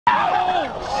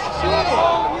Oh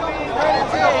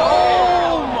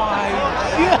my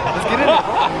god! Let's get in it.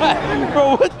 Bro,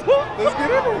 what the? Let's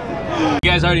get in it. You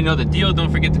guys already know the deal.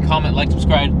 Don't forget to comment, like,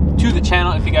 subscribe to the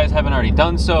channel if you guys haven't already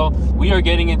done so. We are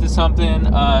getting into something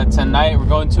tonight. We're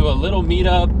going to a little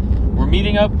meetup. We're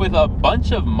meeting up with a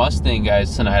bunch of Mustang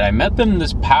guys tonight. I met them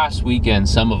this past weekend,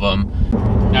 some of them.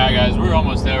 All right, guys, we're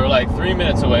almost there. We're like 3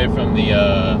 minutes away from the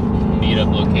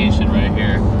meetup location right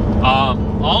here.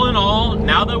 All in all,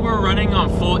 now that we're running on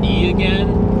full E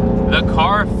again, the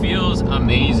car feels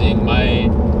amazing. My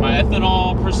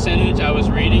ethanol percentage, I was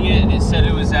reading it, and it said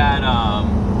it was at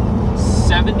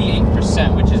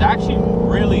 78%, which is actually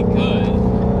really good.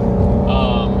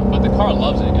 But the car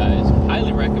loves it, guys.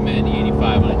 Highly recommend the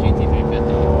 85 on a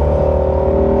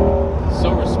GT350.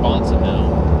 So responsive now.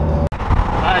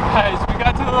 Alright guys, we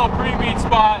got to the little pre-meet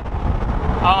spot.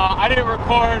 I didn't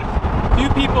record. A few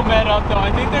people met up though.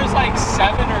 I think there's like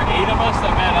 7 or 8 of us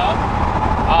that met up.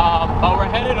 But we're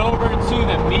headed over to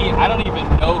the meet. I don't even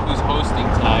know who's hosting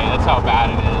tonight. That's how bad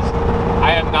it is.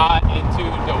 I am not into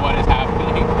what is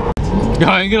happening.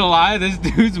 I ain't gonna lie, this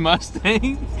dude's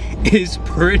Mustang is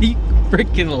pretty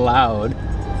freaking loud.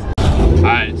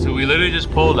 Alright, so we literally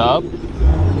just pulled up.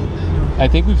 I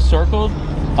think we've circled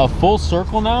a full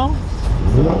circle now,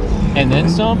 and then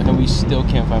some, and we still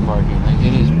can't find parking. Like,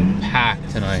 it is packed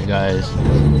tonight, guys.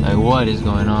 Like, what is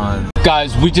going on?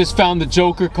 Guys, we just found the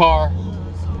Joker car,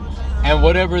 and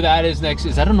whatever that is next,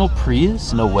 is that an old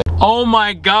Prius? No way. Oh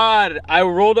my god, I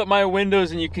rolled up my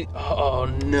windows and you can, oh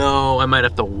no, I might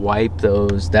have to wipe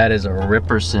those. That is a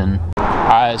Ripperson.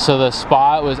 Alright, so the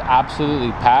spot was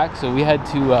absolutely packed, so we had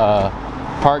to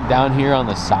park down here on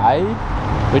the side,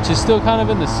 which is still kind of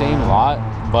in the same lot,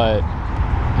 but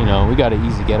you know, we got an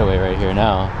easy getaway right here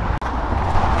now.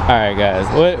 Alright guys,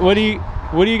 what do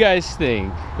you guys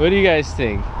think? What do you guys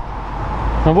think?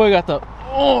 My boy got the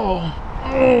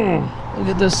look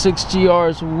at the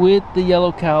 6GRs with the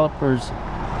yellow calipers.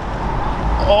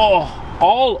 Oh,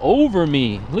 all over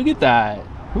me. Look at that.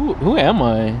 Who am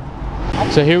I?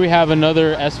 So here we have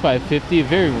another S550, a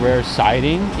very rare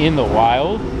sighting in the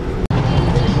wild. Ooh,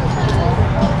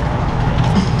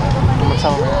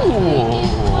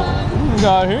 what we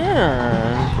got here?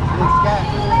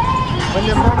 When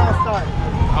the burnout starts.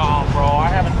 Oh, bro,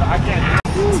 I can't.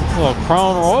 A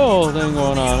Crown Royal thing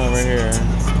going on over here.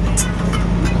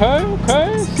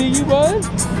 Okay, see you, bud.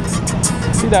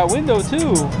 See that window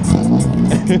too.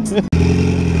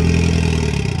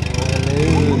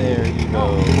 Hello, there you go.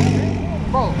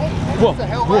 Bro, whoa,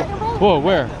 whoa,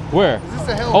 where? Is this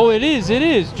a hell? Oh, it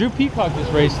is. Drew Peacock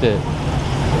just raced it.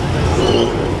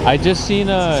 I just seen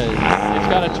it's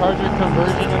got a Charger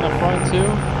conversion in the front too.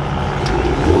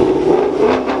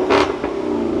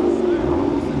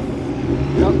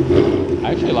 I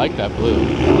actually like that blue.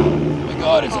 Oh my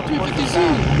god, it's a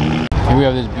 350Z. Here we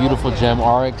have this beautiful gem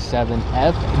RX-7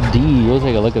 FD. We'll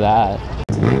take a look at that.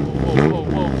 Whoa.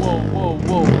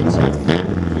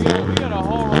 We got a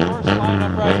whole reverse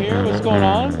lineup right here. What's going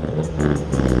on?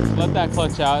 Let that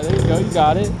clutch out. There you go, you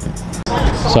got it.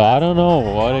 So I don't know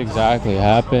what exactly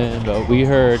happened, but we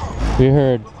heard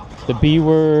the B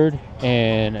word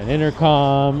and an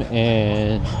intercom,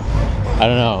 and I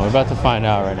don't know. We're about to find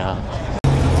out right now.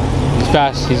 He's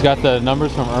fast. He's got the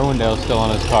numbers from Irwindale still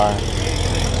on his car.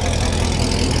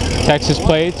 Texas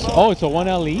plates. Oh, it's a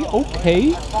 1LE. Okay.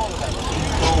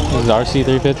 This is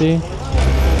RC350.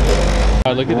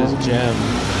 Oh, look at this gem.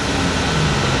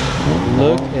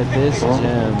 Look at this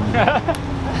gem.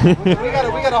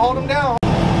 we gotta hold him down.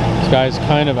 This guy's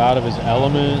kind of out of his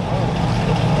element.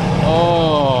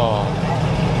 Oh,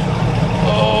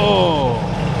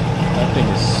 that thing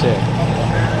is sick.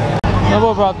 I don't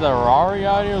know about the Ferrari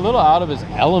out here. A little out of his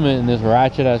element in this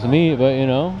ratchet ass meat, but you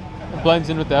know, it blends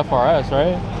in with the FRS,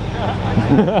 right?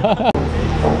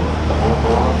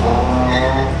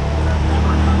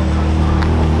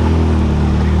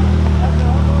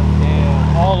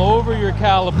 Damn, all over your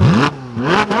caliper.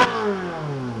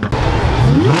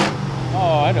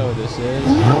 Oh, I know what this is.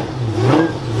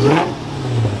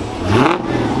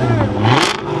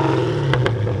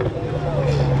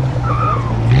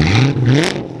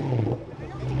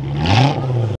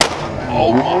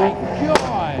 Oh my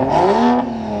god!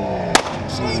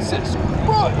 Jesus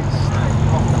Christ!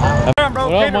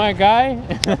 What up, my guy?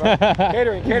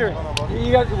 Catering.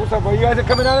 You guys, what's up, bro? You guys are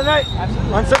coming out tonight?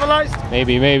 Uncivilized?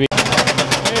 Maybe.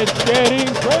 It's getting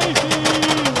crazy!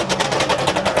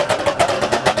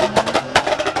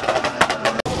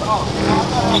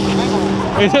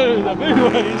 He said it was a big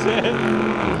one, he said.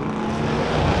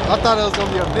 I thought it was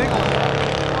gonna be a big one.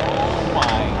 Oh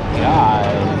my god.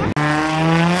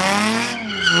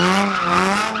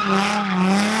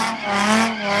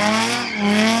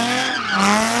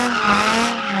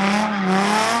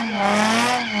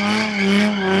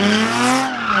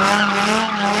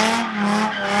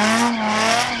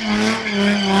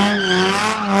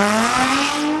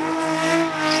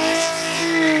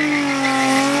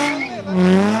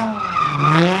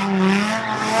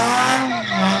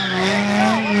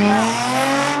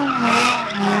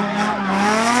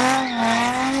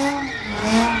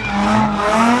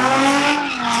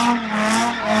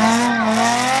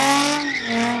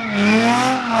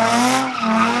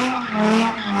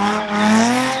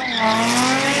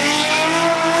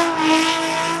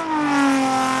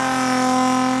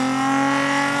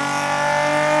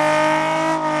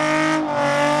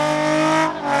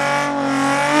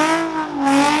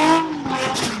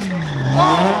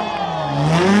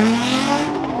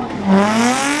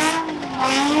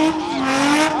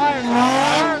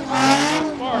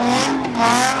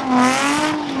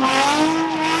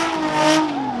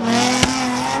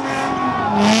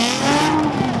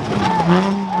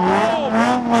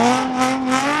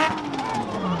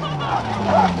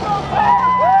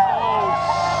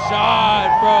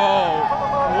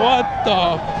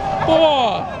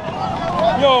 Oh,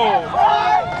 yo.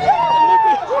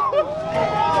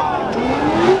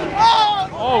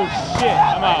 Oh shit,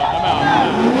 I'm out.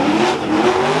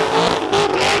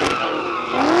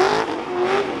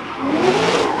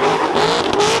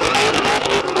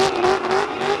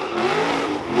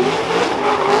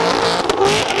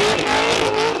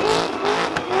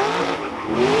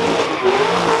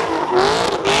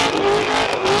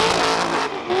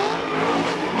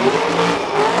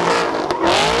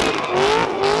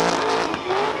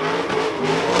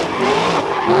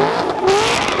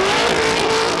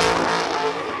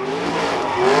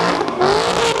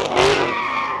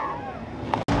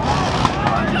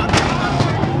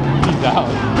 He's out.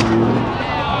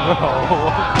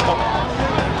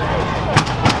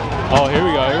 Oh, here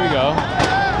we go, here we go.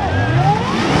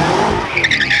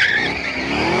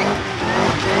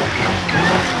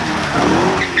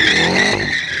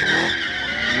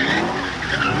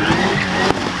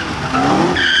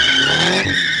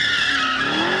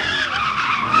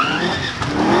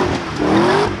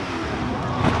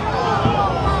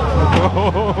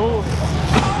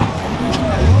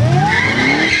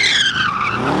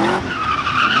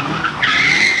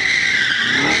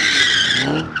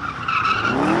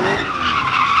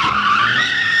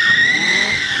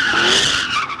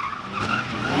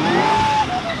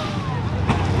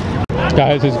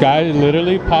 Guys, this guy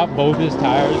literally popped both his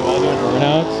tires while doing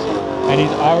burnouts, and he's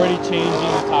already changing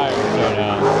the tires right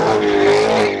now.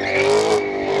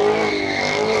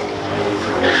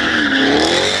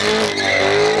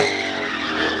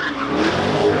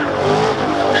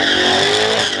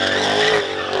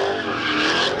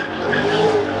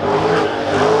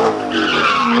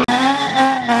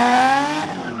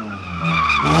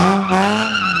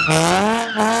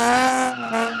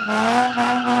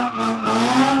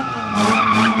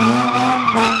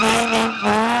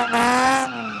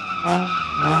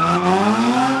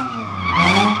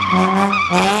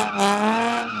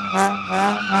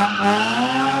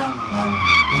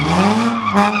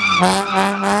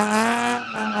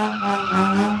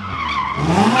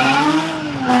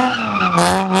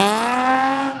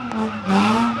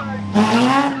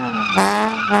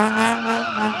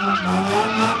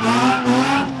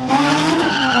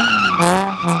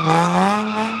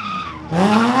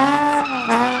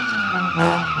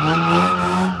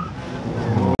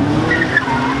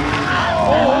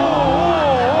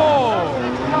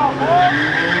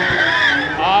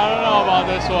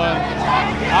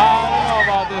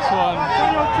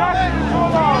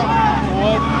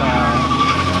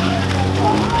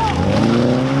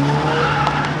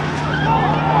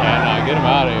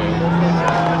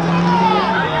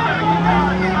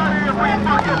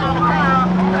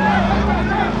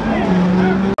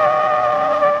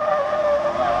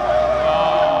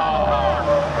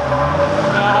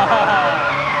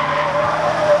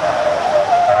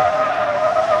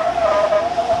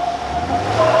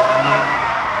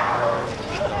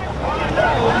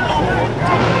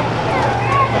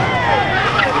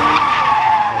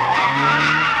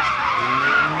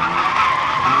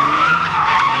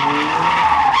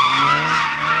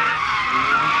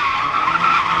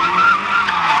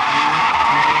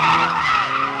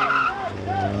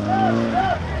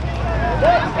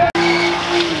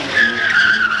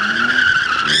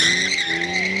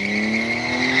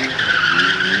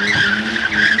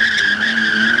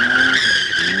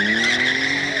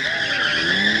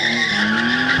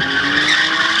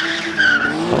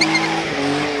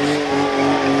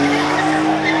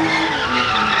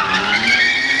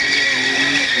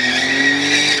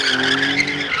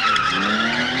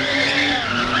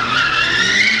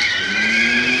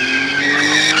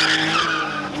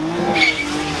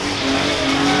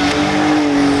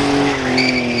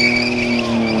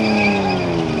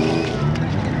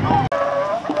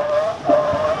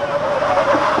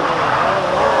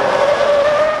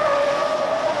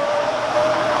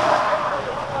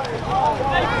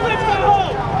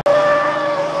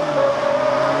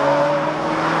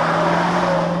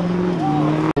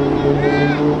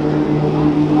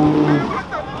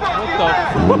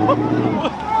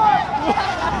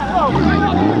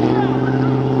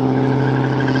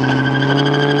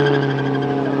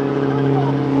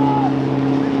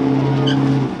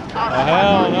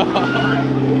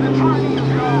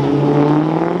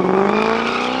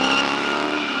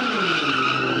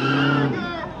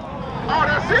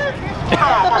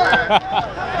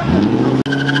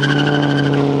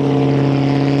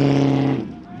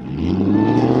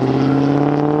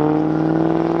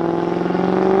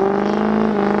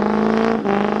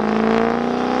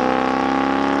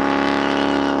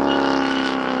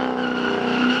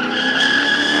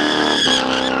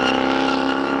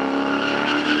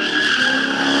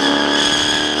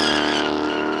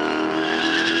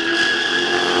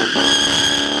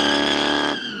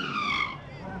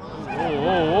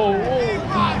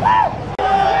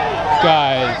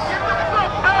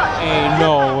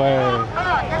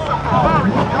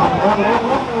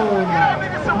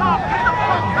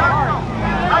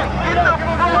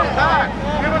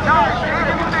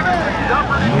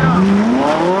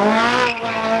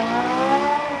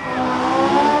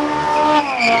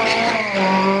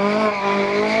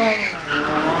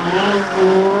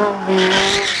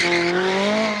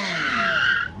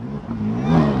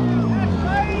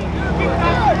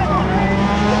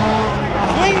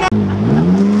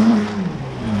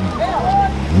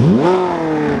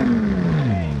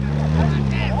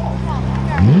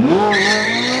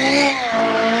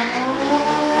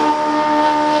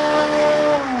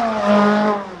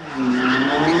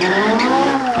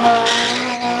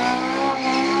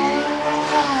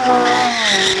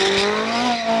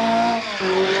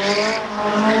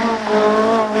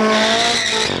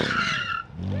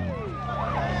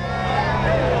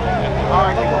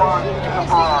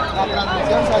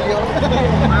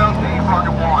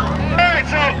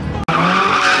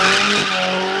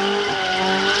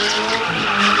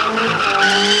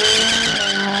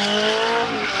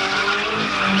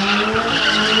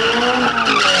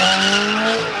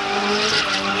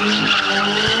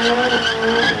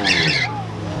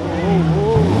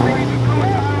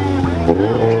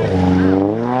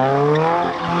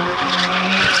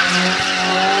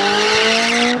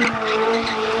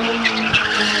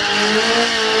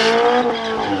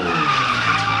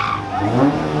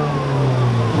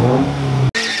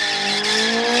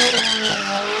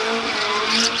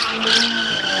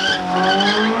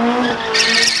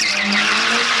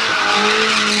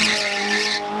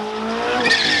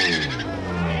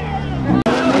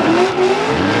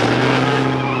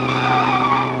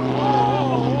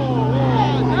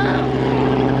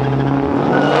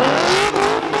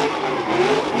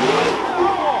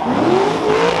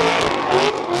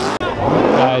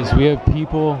 Guys, we have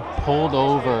people pulled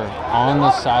over on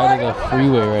the side of the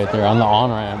freeway right there on the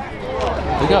on-ramp.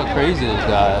 Look how crazy this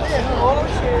guy is.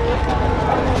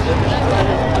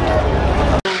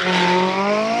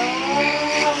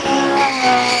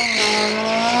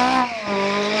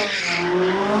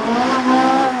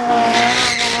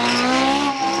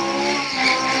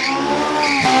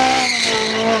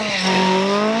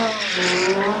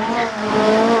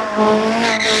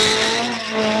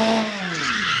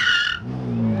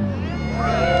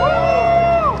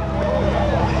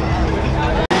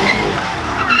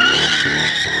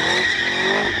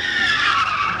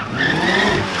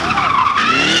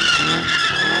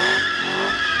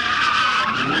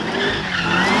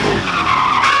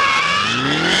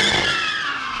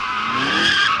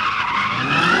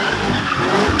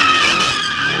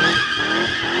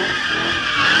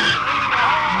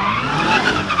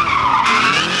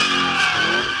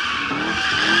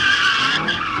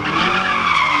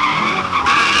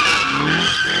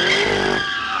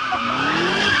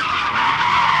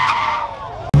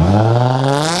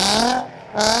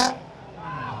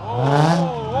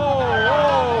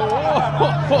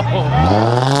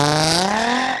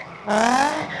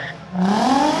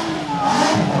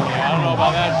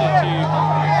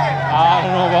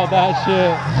 That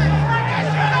shit.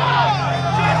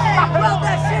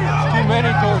 Too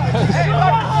many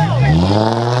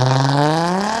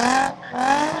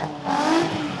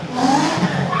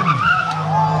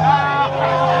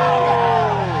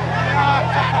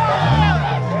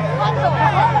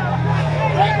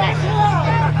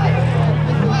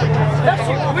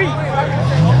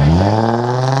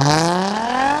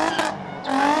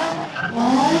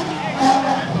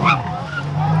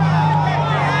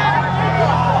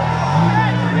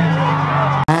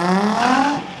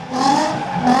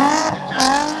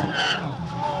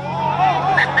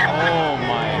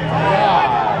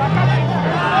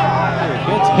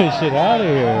this shit out of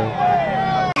here.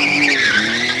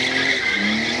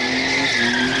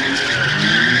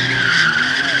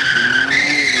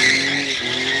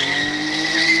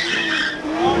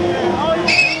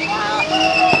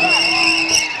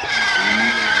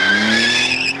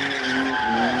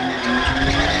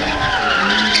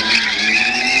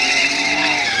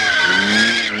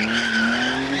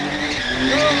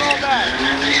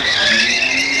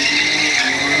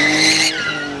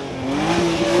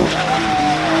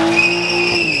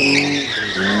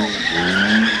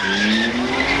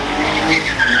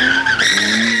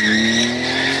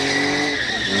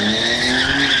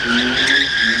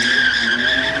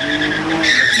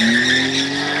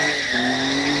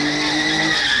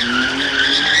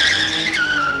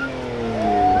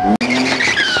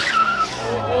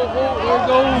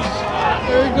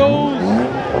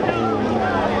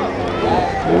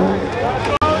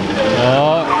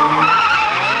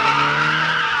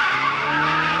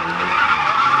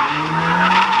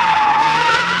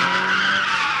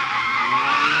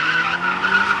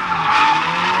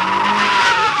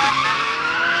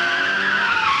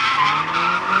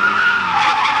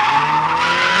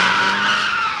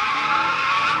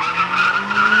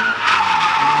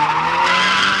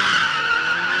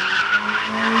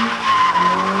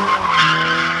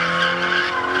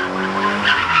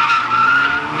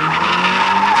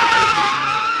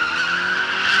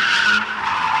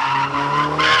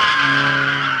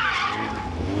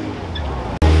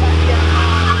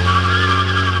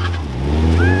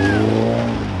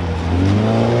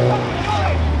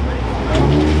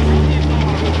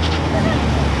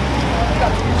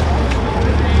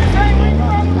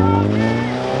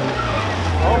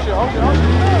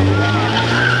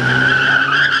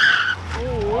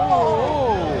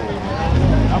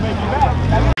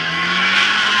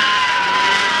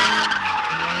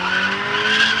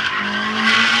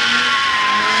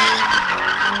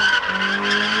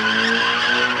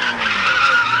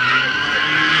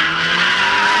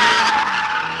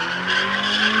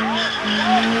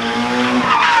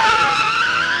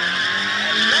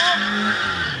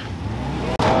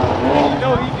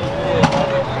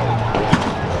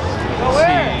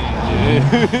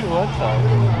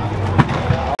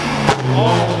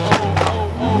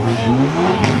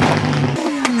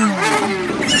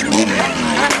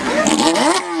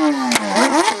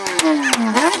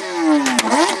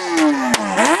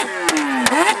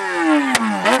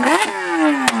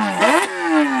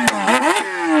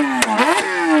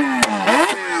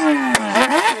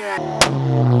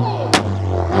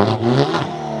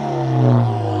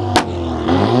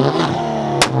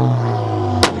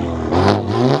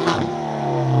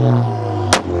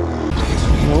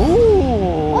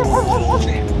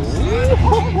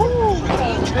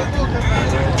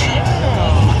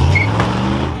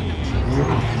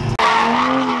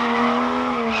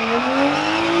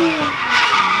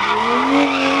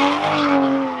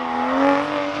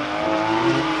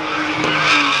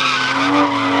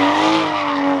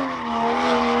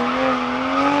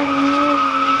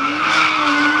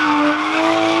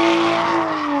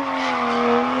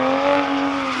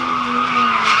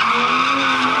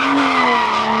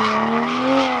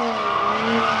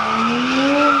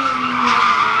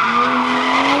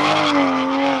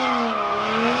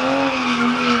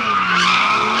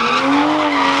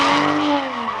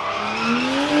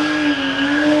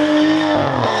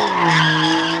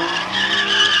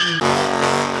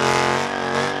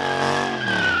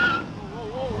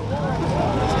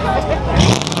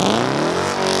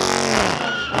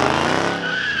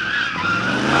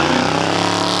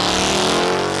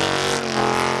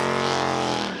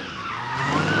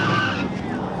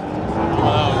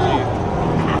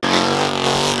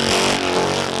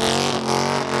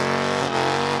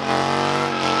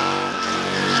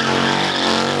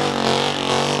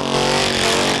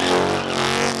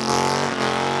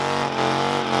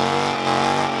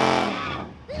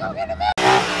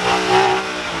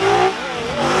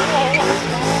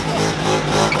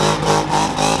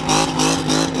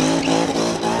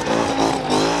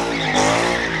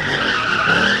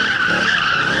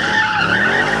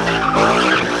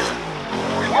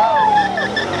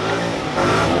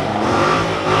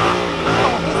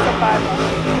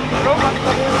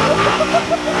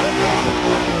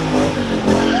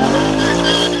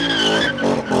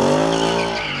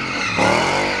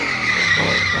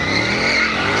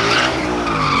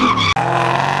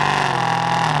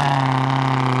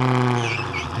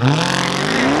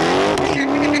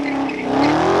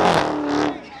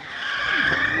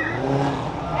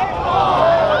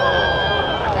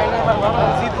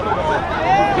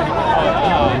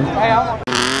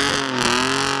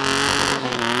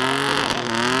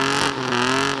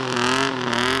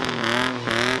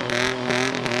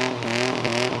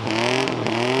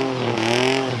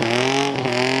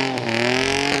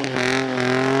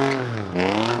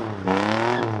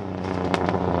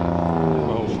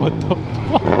 What the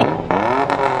fuck?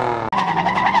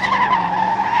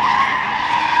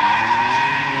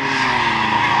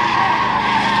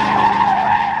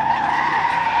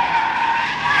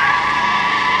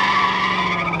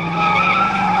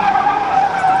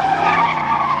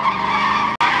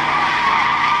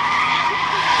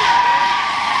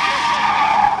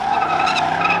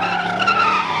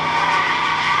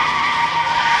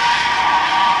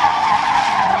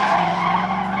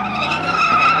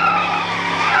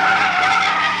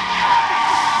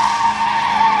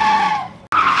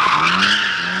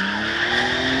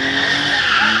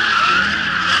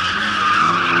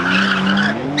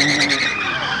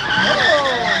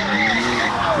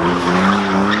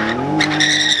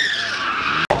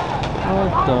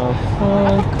 What the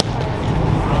fuck?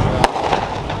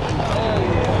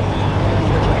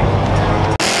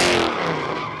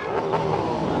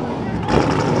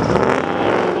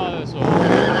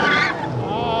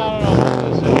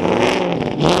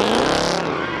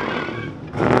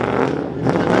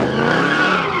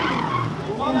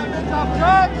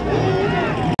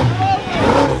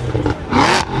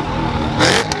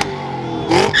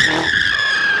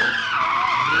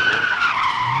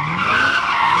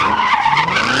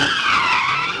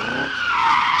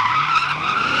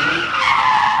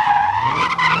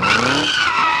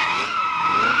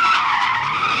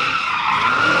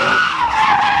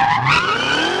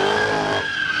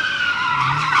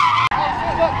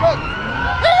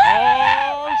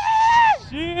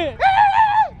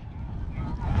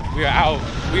 We are out.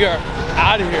 We are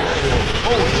out of here.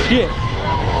 Oh shit.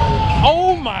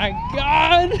 Oh my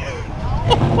god.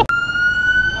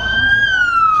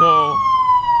 So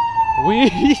we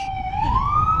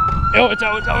watch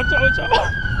out, watch out, watch out, watch out.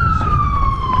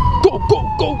 Go, go,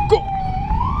 go, go.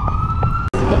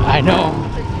 I know.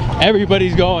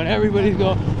 Everybody's going, everybody's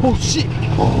going. Oh shit.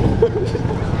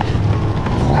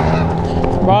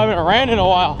 Bro, I haven't ran in a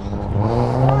while.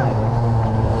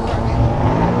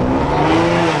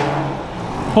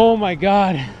 Oh my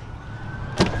God.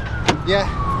 Yeah.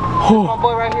 Oh. My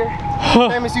boy right here.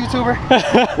 Famous YouTuber.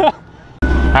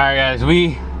 Alright guys,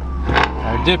 we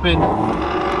are dipping.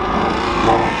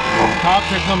 Cops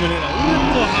are coming in a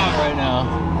little hot right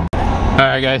now.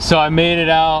 Alright guys, so I made it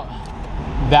out.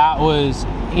 That was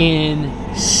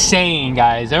insane,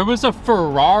 guys. There was a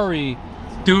Ferrari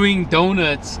doing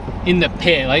donuts in the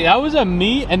pit. Like, that was a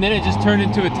meet and then it just turned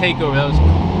into a takeover. That was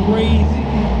crazy.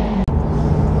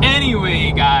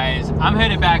 Anyway guys, I'm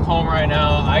headed back home right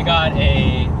now. I got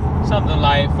a something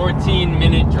like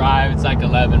 14-minute drive. It's like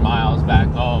 11 miles back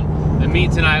home. The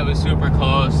meet tonight was super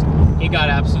close. It got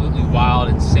absolutely wild,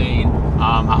 insane.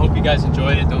 I hope you guys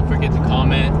enjoyed it. Don't forget to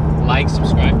comment, like,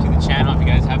 subscribe to the channel if you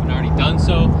guys haven't already done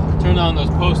so. Turn on those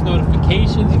post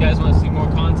notifications. You guys want to see more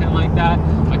content like that.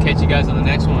 I'll catch you guys on the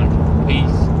next one.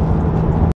 Peace.